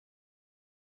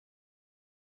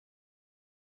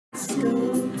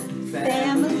School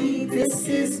family, this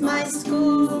is my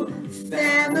school.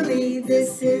 Family,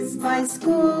 this is my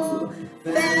school.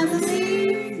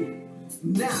 Family.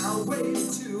 Now wave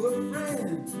to a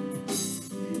friend.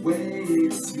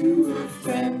 Wave to a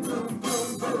friend. Boom,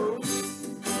 boom, boom.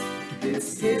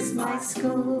 This is my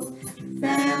school.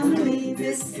 Family,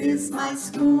 this is my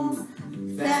school.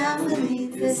 Family,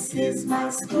 this is my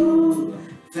school.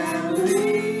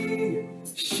 Family.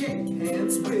 Shake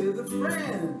hands with a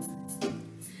friend.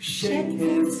 Shake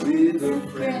hands with a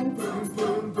friend. Boom,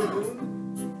 boom,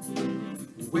 boom.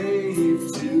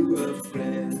 Wave to a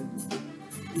friend.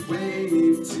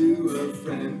 Wave to a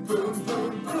friend. Boom,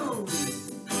 boom, boom.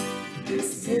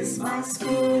 This is my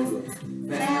school.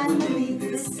 Family,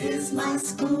 this is my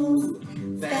school.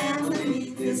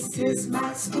 Family, this is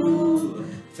my school.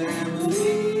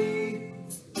 Family.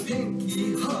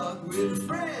 Pinky hug with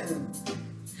friend.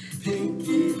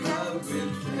 Pinky hug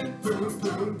with friend. Boom,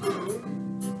 boom, boom.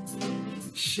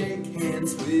 Shake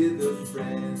hands with a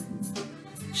friend.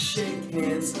 Shake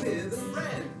hands with a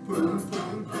friend. Boom,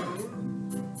 boom, boom.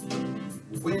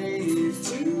 Wave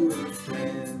to a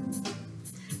friend.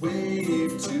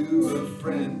 Wave to a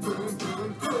friend. Boom,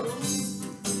 boom, boom.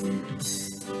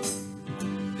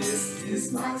 This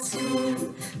is My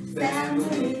school.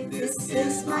 Family, this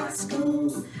is my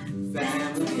school.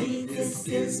 Family, this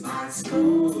is my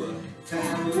school.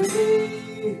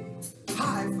 family.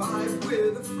 High five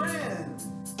with a friend.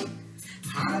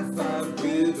 High five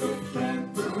with a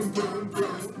friend. Boom, boom,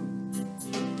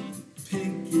 boom.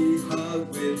 Pinky hug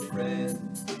with friend.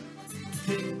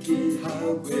 Pinky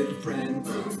hug with friend.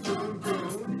 Boom, boom,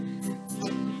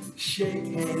 boom. Shake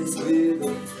hands with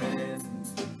a friend.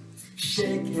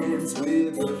 Shake hands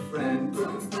with a friend.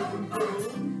 Boom, boom,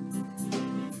 boom.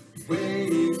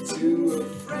 Wave to a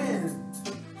friend.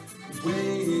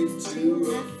 Wave to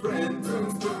a friend. Boom,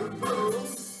 boom, boom.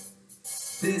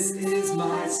 This is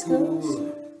my school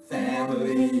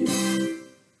family.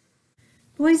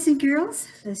 Boys and girls,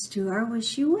 let's do our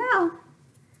wish you well.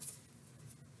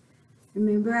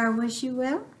 Remember our wish you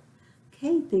well?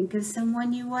 Okay, think of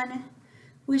someone you want to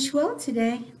wish well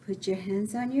today. Put your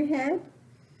hands on your head.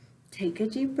 Take a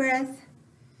deep breath.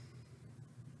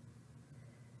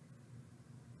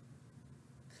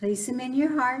 Place them in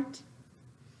your heart.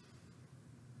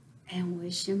 And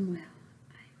wish them well.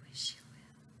 I wish you well.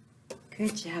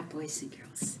 Good job, boys and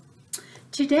girls.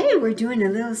 Today we're doing a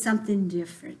little something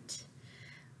different.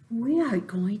 We are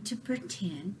going to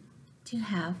pretend to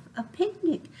have a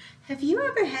picnic. Have you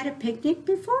ever had a picnic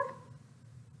before?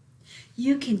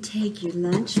 You can take your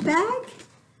lunch bag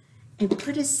and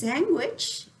put a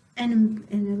sandwich and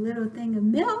a little thing of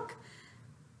milk,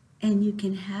 and you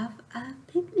can have a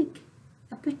picnic,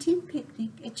 a pretend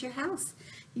picnic at your house.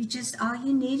 All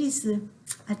you need is a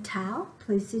towel,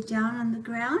 place it down on the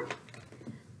ground,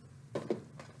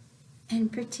 and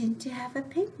pretend to have a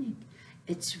picnic.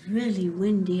 It's really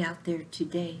windy out there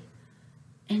today.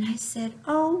 And I said,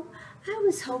 oh, I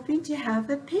was hoping to have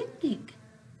a picnic.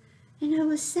 And I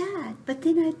was sad. But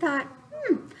then I thought,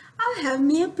 I'll have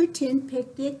me a pretend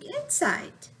picnic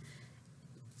inside.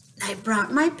 I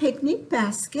brought my picnic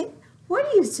basket. What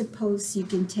do you suppose you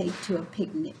can take to a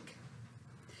picnic?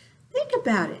 Think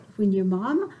about it. When your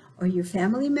mom or your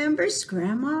family members,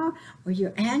 grandma, or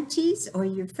your aunties, or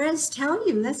your friends tell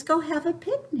you, let's go have a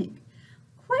picnic,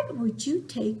 what would you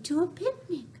take to a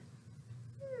picnic?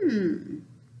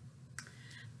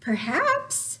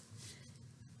 Perhaps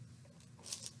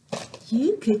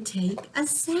you could take a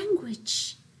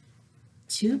sandwich,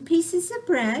 2 pieces of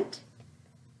bread,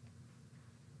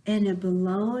 and a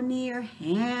bologna or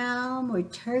ham or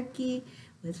turkey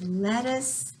with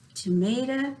lettuce,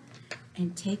 tomato,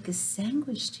 and take a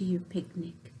sandwich to your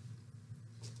picnic.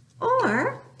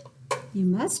 Or you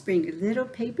must bring a little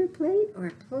paper plate or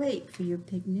a plate for your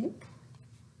picnic.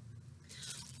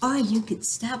 Or you could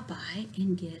stop by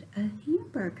and get a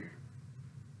hamburger.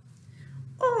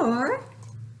 Or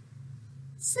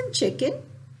some chicken,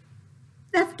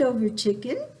 leftover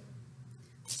chicken,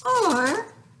 or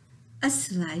a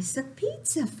slice of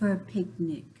pizza for a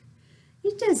picnic.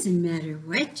 It doesn't matter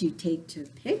what you take to a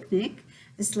picnic,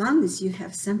 as long as you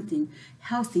have something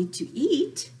healthy to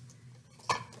eat.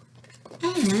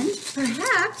 And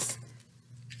perhaps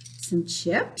some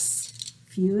chips,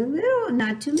 a little,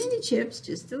 not too many chips,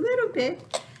 just a little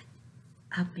bit.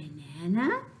 A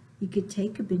banana, you could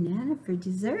take a banana for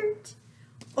dessert.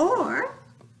 Or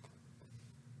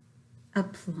a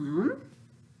plum,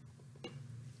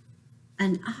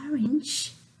 an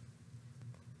orange,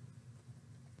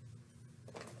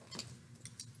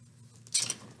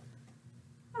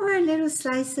 or a little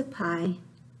slice of pie.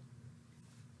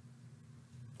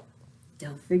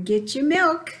 Don't forget your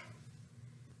milk.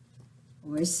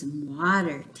 Or some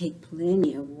water. Take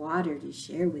plenty of water to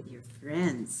share with your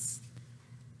friends.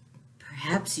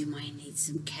 Perhaps you might need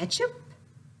some ketchup.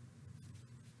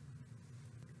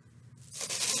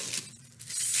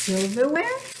 Silverware.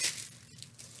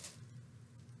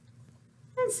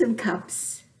 And some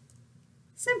cups.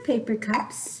 Some paper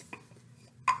cups.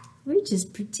 We're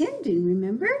just pretending,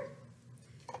 remember?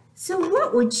 So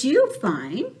what would you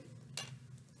find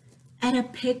at a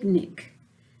picnic?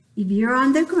 If you're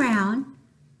on the ground,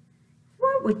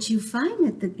 what would you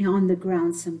find on the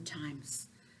ground sometimes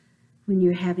when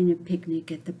you're having a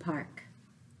picnic at the park?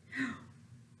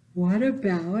 What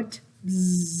about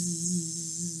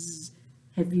bzzz?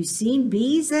 Have you seen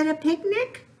bees at a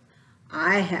picnic?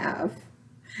 I have.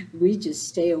 We just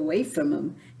stay away from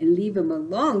them and leave them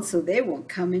alone so they won't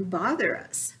come and bother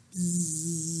us.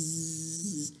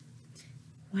 Bzzz.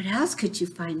 What else could you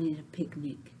find at a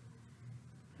picnic?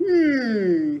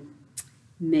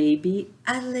 Maybe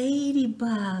a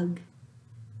ladybug.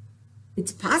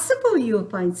 It's possible you'll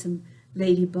find some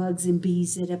ladybugs and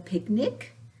bees at a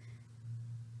picnic.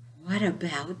 What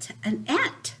about an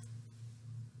ant?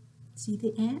 See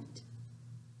the ant?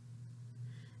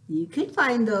 You can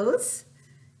find those.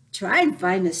 Try and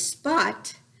find a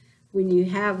spot when you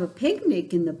have a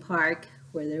picnic in the park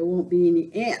where there won't be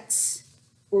any ants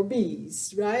or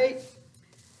bees, right?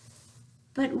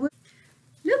 But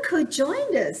look who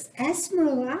joined us,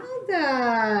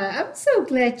 Esmeralda. I'm so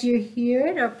glad you're here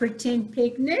at our pretend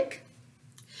picnic.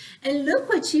 And look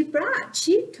what she brought.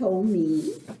 She told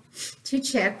me to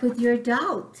check with your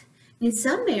adult. In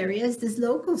some areas, the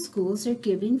local schools are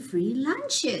giving free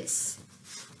lunches.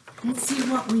 Let's see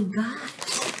what we got.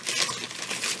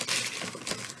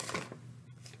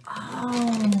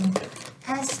 Oh,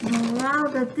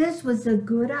 Esmeralda, this was a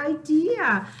good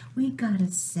idea. We got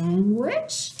a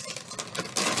sandwich,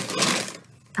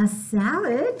 a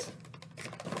salad,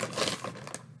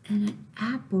 and an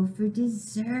apple for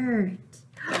dessert.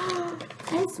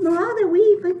 Esmeralda, we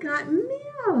even got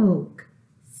milk.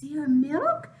 See our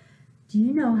milk? Do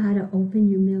you know how to open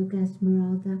your milk,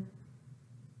 Esmeralda?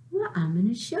 Well, I'm going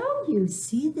to show you.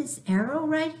 See this arrow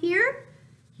right here?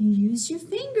 You use your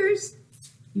fingers.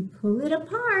 You pull it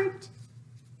apart.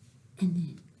 And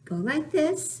then go like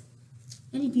this.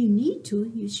 And if you need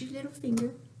to, use your little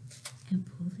finger and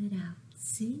pull it out.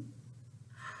 See?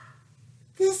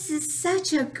 This is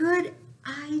such a good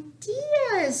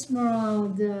idea,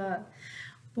 Esmeralda.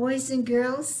 Boys and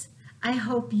girls, I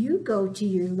hope you go to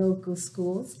your local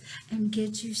schools and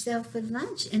get yourself a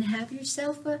lunch and have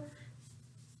yourself a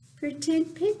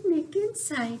pretend picnic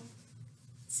inside,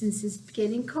 since it's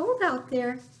getting cold out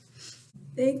there.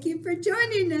 Thank you for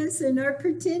joining us in our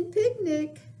pretend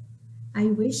picnic. I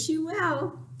wish you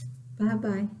well.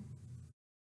 Bye-bye.